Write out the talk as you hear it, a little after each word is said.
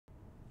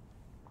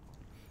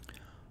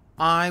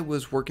I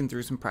was working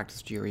through some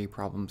practice GRE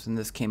problems, and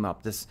this came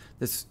up. This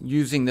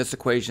using this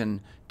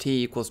equation,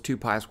 t equals 2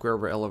 pi squared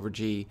over L over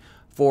G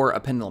for a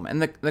pendulum.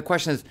 And the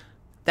question is,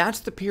 that's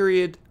the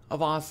period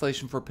of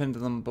oscillation for a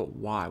pendulum, but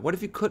why? What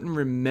if you couldn't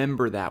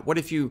remember that? What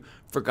if you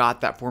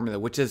forgot that formula?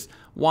 Which is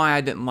why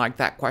I didn't like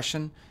that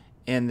question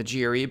in the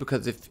GRE,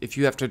 because if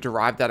you have to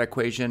derive that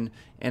equation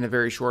in a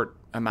very short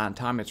amount of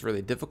time, it's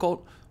really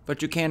difficult,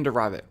 but you can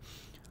derive it.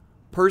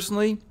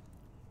 Personally,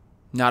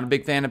 not a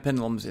big fan of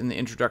pendulums in the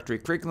introductory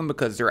curriculum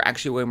because they're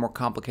actually way more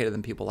complicated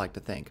than people like to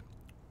think.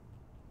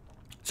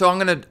 So I'm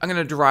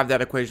gonna derive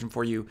that equation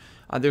for you.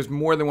 There's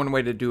more than one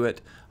way to do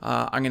it.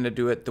 I'm gonna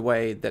do it the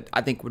way that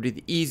I think would be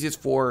the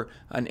easiest for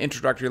an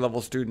introductory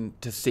level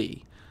student to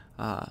see.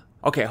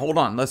 Okay, hold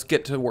on. Let's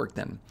get to work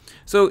then.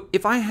 So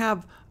if I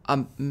have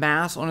a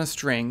mass on a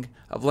string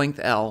of length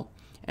L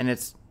and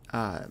it's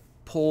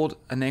pulled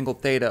an angle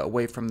theta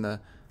away from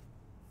the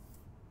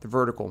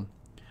vertical.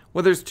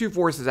 Well, there's two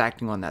forces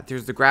acting on that.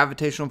 There's the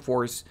gravitational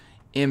force,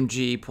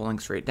 mg, pulling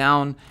straight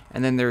down,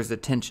 and then there's the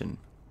tension.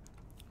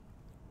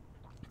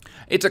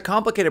 It's a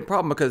complicated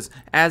problem because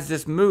as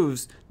this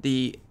moves,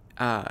 the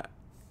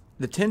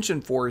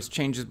tension force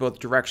changes both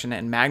direction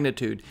and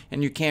magnitude,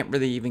 and you can't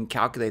really even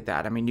calculate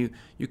that. I mean,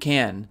 you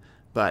can,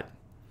 but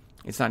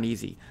it's not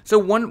easy. So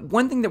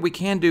one thing that we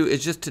can do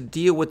is just to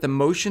deal with the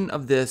motion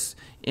of this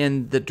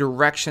in the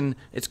direction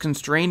it's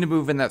constrained to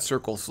move in that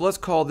circle. So let's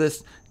call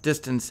this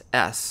distance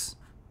s.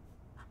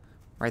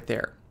 Right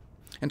there.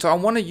 And so I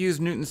want to use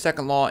Newton's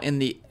second law in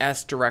the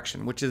s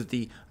direction, which is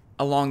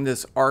along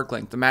this arc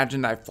length.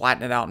 Imagine I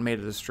flattened it out and made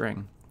it a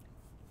string.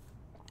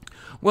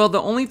 Well, the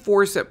only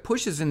force that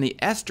pushes in the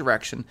s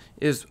direction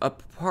is a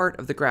part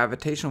of the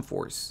gravitational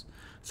force.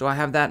 So I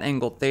have that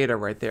angle theta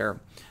right there.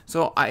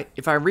 So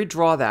if I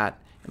redraw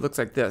that, it looks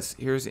like this.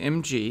 Here's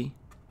mg.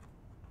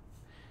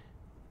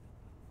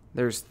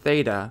 There's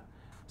theta.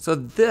 So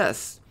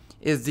this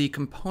is the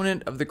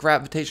component of the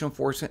gravitational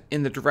force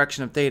in the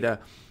direction of theta.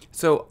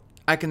 So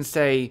I can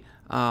say,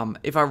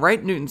 if I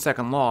write Newton's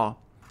second law,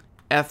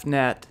 F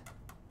net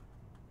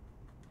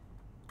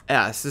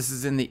S, this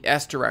is in the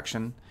S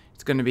direction,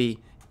 it's going to be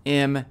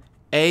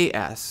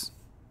MAS.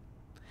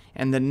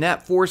 And the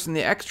net force in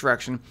the X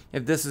direction,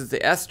 if this is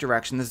the S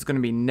direction, this is going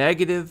to be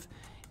negative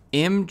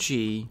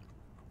mg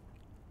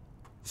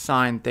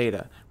sine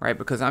theta, right?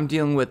 Because I'm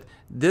dealing with,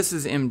 this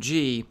is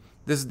mg,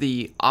 this is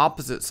the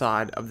opposite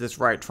side of this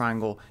right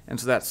triangle, and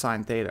so that's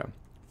sine theta.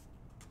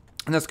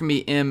 And that's going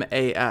to be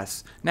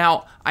MAS.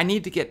 Now, I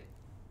need to get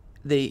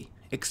the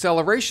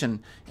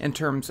acceleration in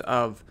terms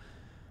of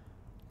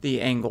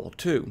the angle,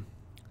 too.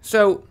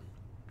 So,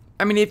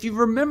 I mean, if you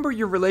remember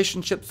your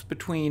relationships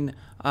between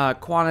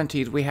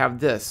quantities, we have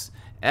this.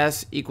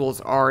 S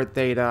equals R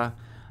theta,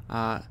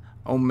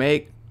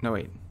 omega, no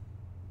wait.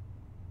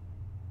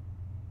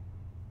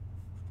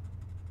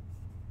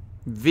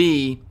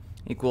 V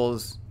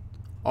equals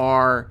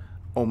R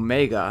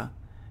omega.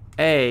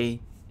 A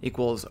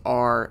equals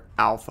R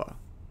alpha.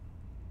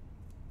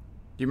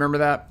 Do you remember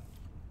that?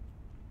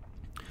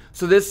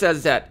 So this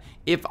says that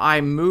if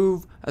I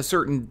move a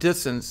certain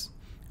distance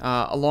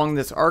along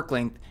this arc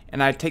length,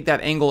 and I take that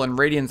angle in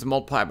radians and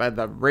multiply it by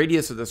the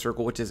radius of the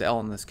circle, which is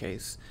L in this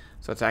case,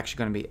 so it's actually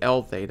going to be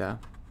L theta,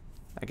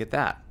 I get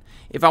that.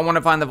 If I want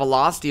to find the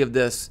velocity of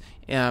this,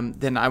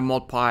 then I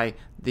multiply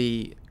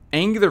the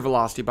angular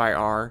velocity by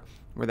R,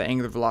 where the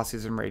angular velocity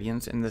is in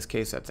radians. In this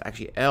case, that's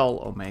actually L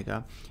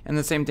omega. And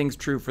the same thing's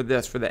true for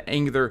this. For the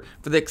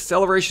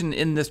acceleration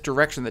in this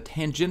direction, the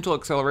tangential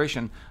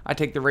acceleration, I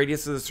take the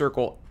radius of the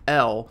circle,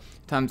 L,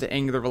 times the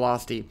angular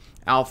velocity,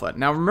 alpha.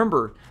 Now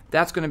remember,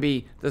 that's going to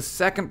be the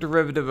second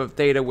derivative of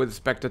theta with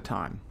respect to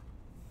time.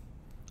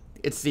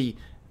 It's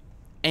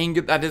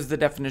that is the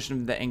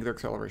definition of the angular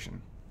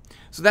acceleration.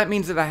 So that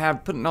means that I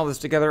have, putting all this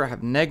together, I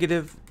have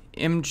negative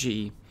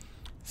mg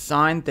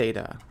sine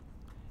theta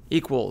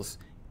equals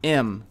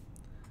m,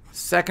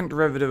 second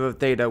derivative of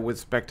theta with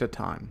respect to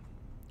time.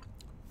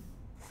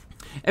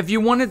 If you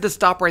wanted to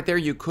stop right there,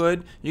 you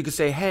could. You could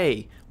say,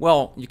 hey,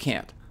 well, you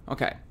can't.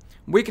 Okay,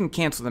 we can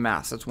cancel the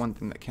mass. That's one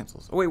thing that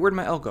cancels. Oh, wait, where'd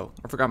my L go?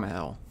 I forgot my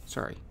L.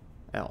 Sorry,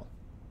 L.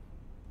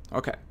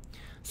 Okay,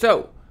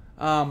 so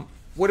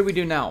what do we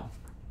do now?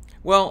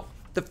 Well,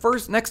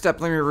 the next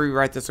step, let me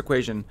rewrite this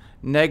equation.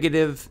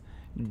 Negative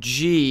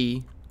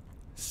g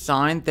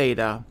sine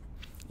theta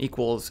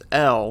equals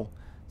L,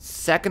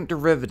 second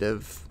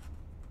derivative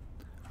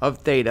of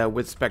theta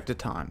with respect to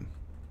time.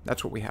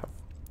 That's what we have.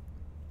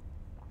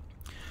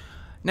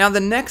 Now the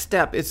next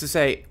step is to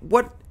say,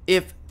 what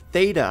if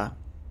theta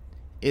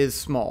is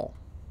small?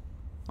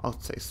 I'll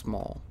say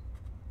small.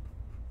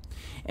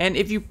 And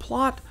if you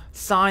plot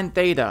sine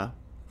theta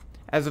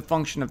as a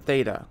function of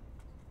theta,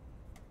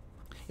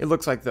 it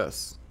looks like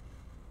this.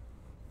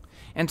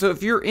 And so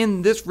if you're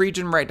in this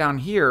region right down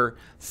here,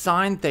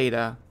 sine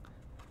theta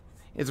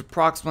is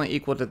approximately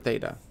equal to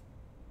theta.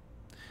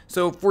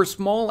 So for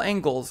small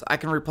angles, I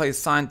can replace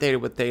sine theta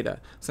with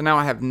theta. So now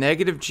I have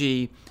negative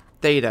g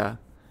theta.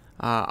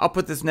 I'll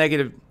put this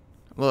negative,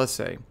 well, let's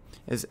say,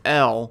 is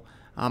L.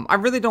 I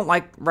really don't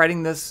like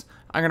writing this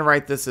I'm going to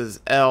write this as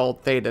L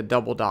theta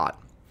double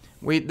dot.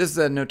 This is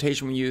a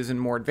notation we use in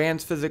more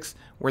advanced physics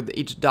where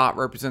each dot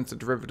represents a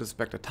derivative with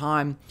respect to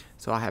time.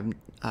 So I have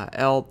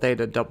L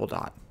theta double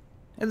dot.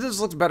 And this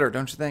looks better,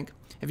 don't you think?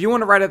 If you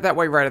want to write it that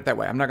way, write it that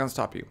way. I'm not going to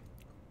stop you.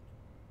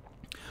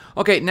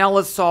 Okay, now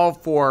let's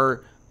solve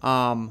for,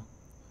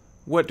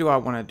 what do I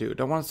want to do?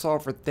 Do I want to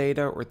solve for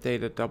theta or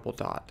theta double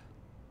dot?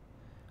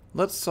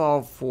 Let's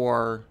solve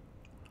for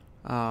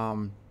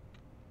theta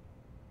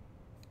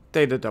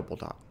double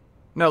dot.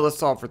 No, let's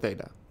solve for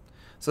theta.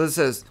 So this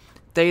says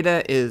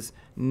theta is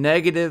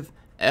negative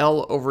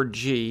L over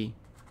G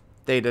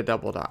theta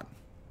double dot.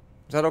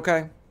 Is that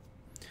okay?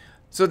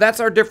 So that's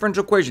our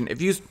differential equation.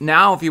 If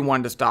you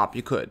wanted to stop,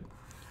 you could.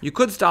 You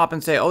could stop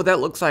and say, oh, that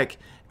looks like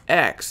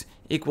X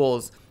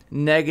equals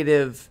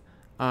negative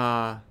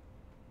M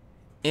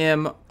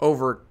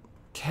over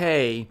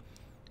K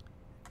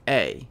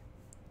A.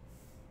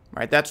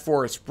 Right, that's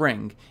for a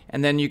spring.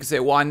 And then you can say,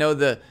 well, I know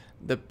the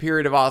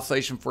period of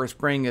oscillation for a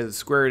spring is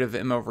square root of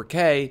M over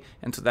K,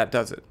 and so that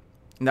does it.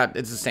 And that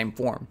it's the same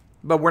form.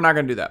 But we're not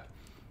going to do that.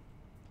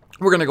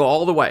 We're going to go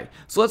all the way.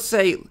 So let's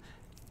say,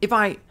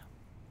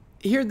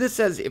 here this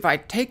says, if I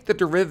take the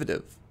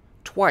derivative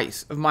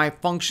twice of my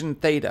function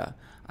theta,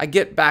 I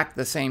get back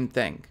the same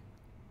thing.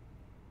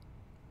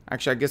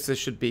 Actually, I guess this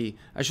should be,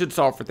 I should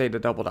solve for theta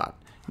double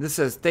dot. This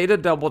says theta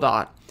double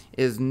dot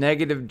is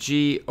negative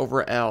G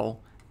over L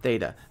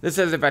theta. This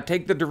says if I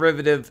take the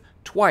derivative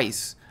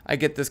twice, I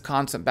get this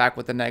constant back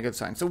with a negative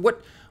sign. So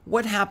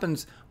what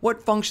happens,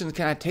 what functions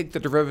can I take the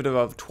derivative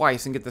of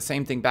twice and get the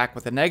same thing back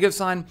with a negative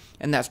sign?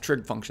 And that's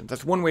trig functions.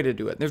 That's one way to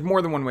do it. There's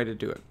more than one way to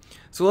do it.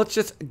 So let's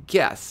just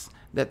guess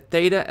that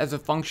theta as a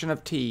function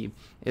of t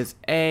is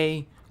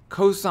A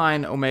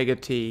cosine omega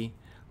t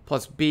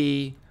plus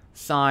B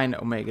sine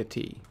omega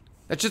t.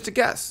 That's just a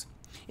guess.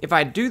 If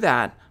I do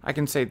that, I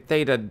can say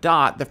theta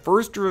dot, the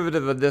first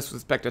derivative of this with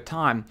respect to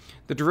time,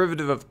 the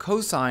derivative of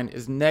cosine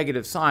is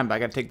negative sine, but I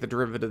got to take the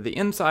derivative of the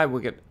inside,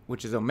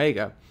 which is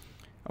omega.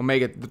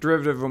 The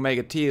derivative of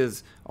omega t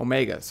is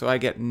omega, so I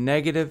get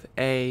negative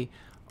A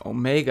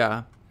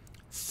omega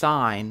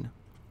sine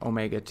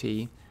omega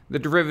t. The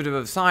derivative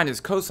of sine is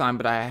cosine,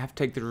 but I have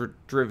to take the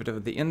derivative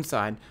of the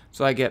inside,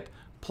 so I get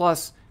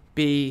plus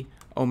B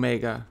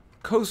omega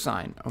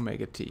cosine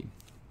omega t.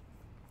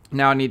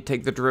 Now I need to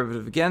take the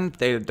derivative again.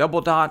 Theta double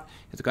dot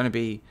is going to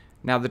be,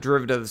 now the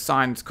derivative of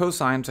sine is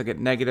cosine, so I get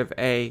negative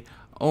A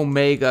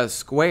omega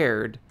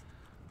squared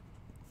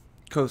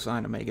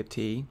cosine omega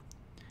t.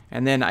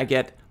 And then I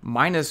get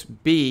minus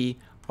B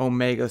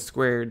omega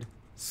squared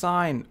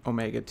sine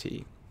omega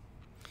t.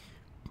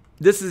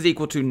 This is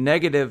equal to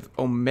negative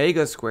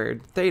omega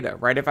squared theta,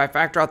 right? If I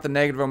factor out the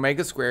negative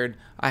omega squared,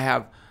 I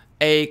have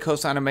A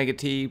cosine omega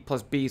t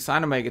plus B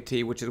sine omega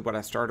t, which is what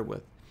I started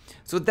with.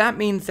 So that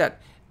means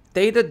that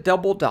theta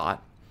double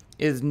dot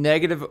is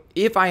negative.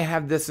 If I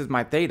have this as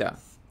my theta,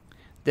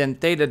 then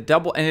theta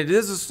double, and it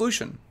is a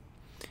solution,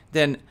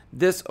 then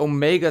this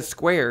omega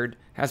squared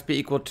has to be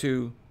equal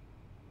to,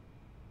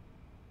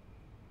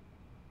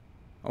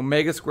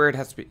 omega squared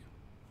has to be,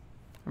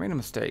 I made a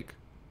mistake.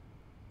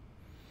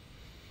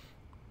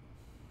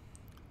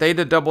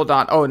 Theta double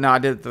dot, oh no, I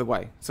did it the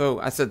way. So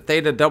I said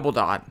theta double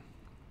dot,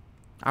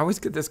 I always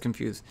get this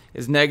confused,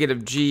 is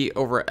negative G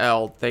over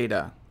L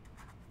theta.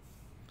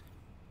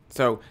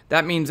 So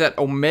that means that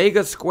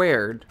omega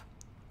squared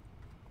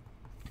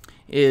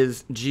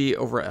is G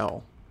over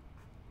L.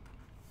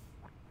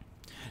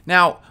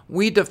 Now,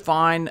 we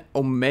define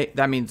omega,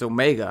 that means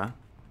omega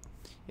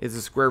is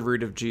the square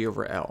root of G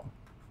over L.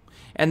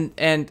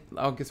 And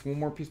I'll get one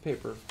more piece of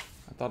paper.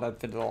 I thought I'd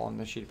fit it all on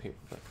this sheet of paper.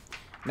 But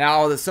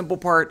now, the simple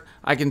part,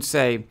 I can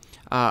say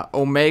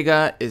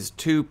omega is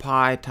 2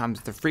 pi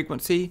times the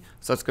frequency.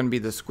 So that's going to be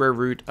the square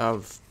root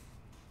of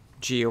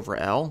G over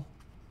L.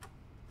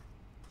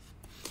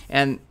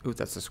 And, ooh,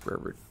 that's the square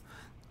root.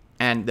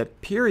 And the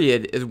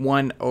period is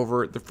 1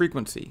 over the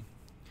frequency.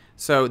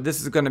 So this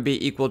is going to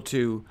be equal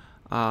to,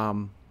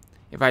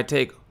 if I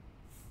take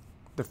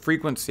the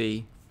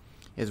frequency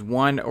is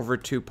 1 over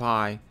 2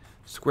 pi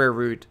square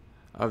root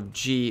of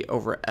G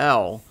over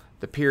L,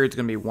 the period is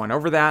going to be 1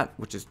 over that,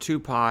 which is 2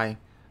 pi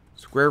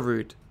square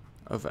root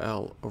of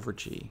L over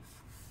G.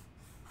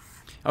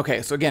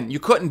 Okay, so again, you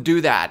couldn't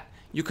do that.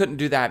 You couldn't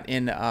do that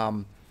in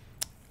on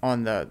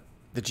the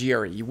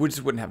GRE. You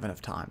just wouldn't have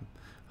enough time.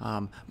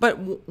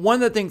 But one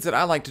of the things that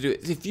I like to do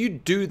is if you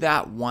do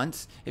that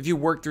once, if you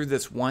work through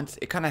this once,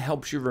 it kind of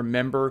helps you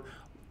remember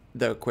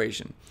the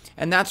equation.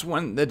 And that's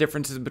one of the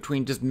differences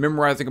between just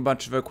memorizing a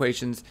bunch of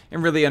equations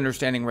and really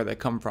understanding where they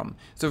come from.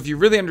 So if you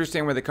really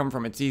understand where they come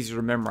from, it's easier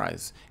to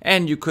memorize.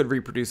 And you could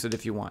reproduce it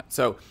if you want.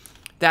 So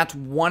that's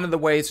one of the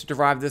ways to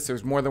derive this.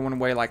 There's more than one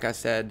way, like I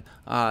said.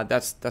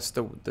 That's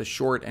the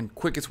short and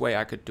quickest way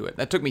I could do it.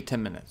 That took me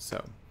 10 minutes,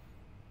 so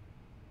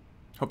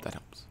hope that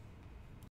helps.